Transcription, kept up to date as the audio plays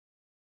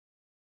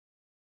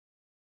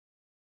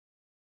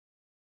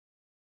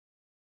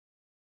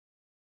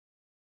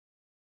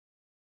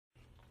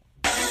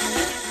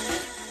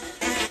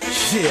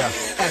Yeah,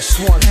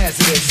 S1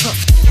 Hazard.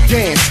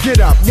 Dance, get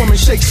up, woman,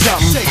 shake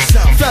something.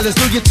 Fellas,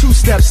 do your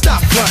two-step,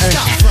 stop frontin'.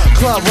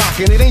 Club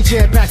rockin', it ain't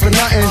jam-packed for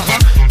nothing.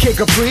 Kick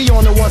a free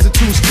on the ones and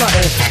twos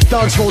cuttin'.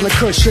 Thugs holding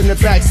kush in the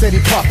back, steady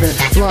puffin'.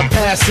 Blunt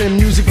passin',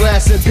 music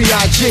blastin',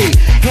 B.I.G.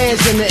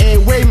 Hands in the air,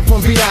 waving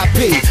from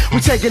VIP.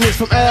 We taking this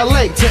from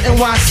LA to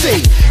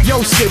NYC.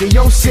 Yo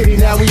city,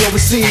 now we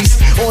overseas.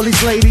 All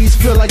these ladies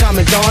feel like I'm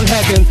in Dawn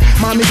Heaven.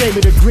 Mommy gave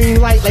me the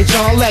green light like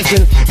John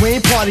Legend. We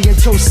ain't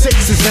partying till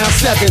 6, it's now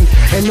 7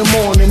 in the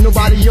morning.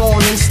 Nobody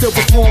yawning, still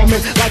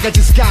performing like I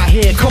just got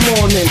here. Come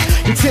on in,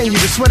 continue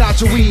to sweat out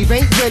your weave.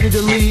 Ain't ready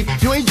to leave,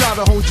 you ain't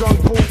driving home drunk,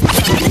 fool.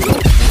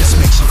 This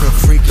makes you feel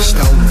freaky,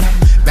 stolen.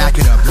 Back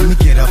it up, let me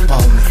get up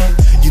on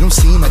it. You don't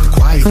seem like the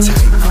quiet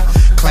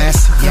type.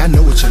 Classy, yeah, I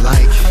know what you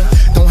like.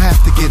 Don't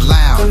have to get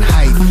loud and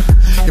hype.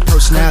 Your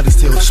personality's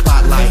still the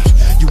spotlight.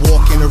 You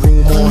walk in a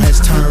room, all heads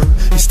turn.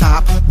 You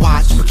stop,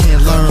 watch, but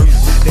can't learn.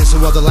 There's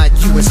no other like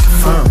you, it's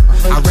confirmed.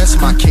 I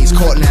rest my case,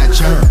 caught in that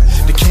germ.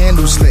 The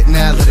candle's lit,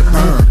 now let it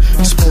burn.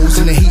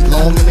 Exposed in the heat,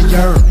 long in the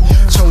urn.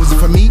 Chosen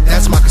for me,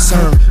 that's my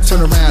concern.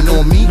 Turn around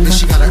on me, then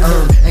she gotta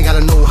earn. Ain't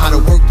gotta know how to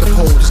work the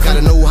pole, just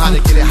gotta know how to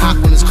get it hot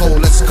when it's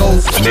cold. Let's go.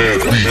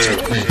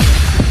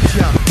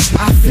 Yeah,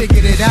 I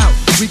figured it out.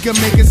 We can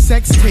make a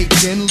sex tape,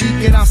 then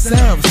leak it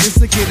ourselves. Just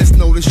to get us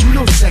noticed, you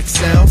know sex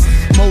sells.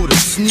 Motive,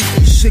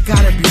 sneaky, shit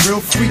gotta be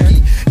real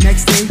freaky.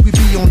 Next day we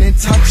be on In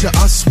Touch or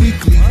Us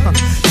Weekly.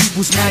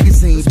 People's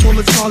magazines, full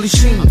of Charlie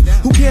Sheen.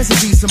 Who cares to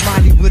be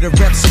somebody with a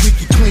rep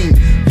squeaky clean?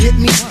 Hit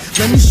me,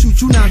 let me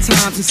shoot you 9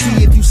 times and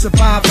see if you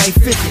survive like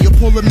 50. Or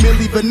pull a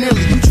Milli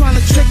Vanilli, you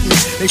tryna trick me.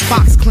 They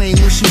Fox claim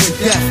when she went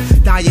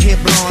deaf. Dye your hair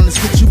blonde and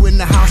put you in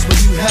the house when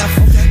you hef.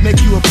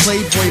 Make you a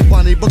Playboy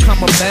bunny, become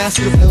a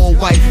basketball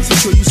wife.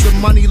 Secure you some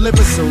money,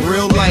 living some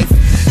real life.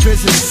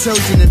 Visit a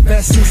surgeon,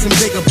 invest in some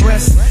bigger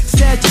breasts.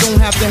 Sad you don't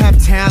have to have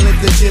talent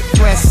to get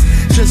pressed.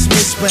 Just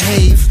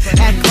misbehave,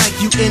 act like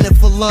you in it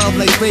for love,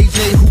 like Ray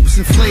J, Hoops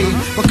and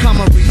Flav. Become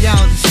a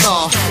reality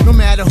star, no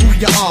matter who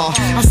you are.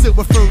 I still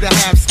prefer to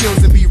have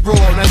skills and be raw.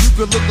 Now you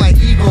could look like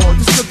Igor,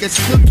 just look at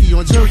Snooki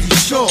on Jersey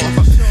Shore.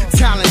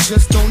 Talent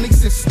just don't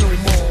exist no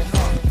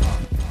more.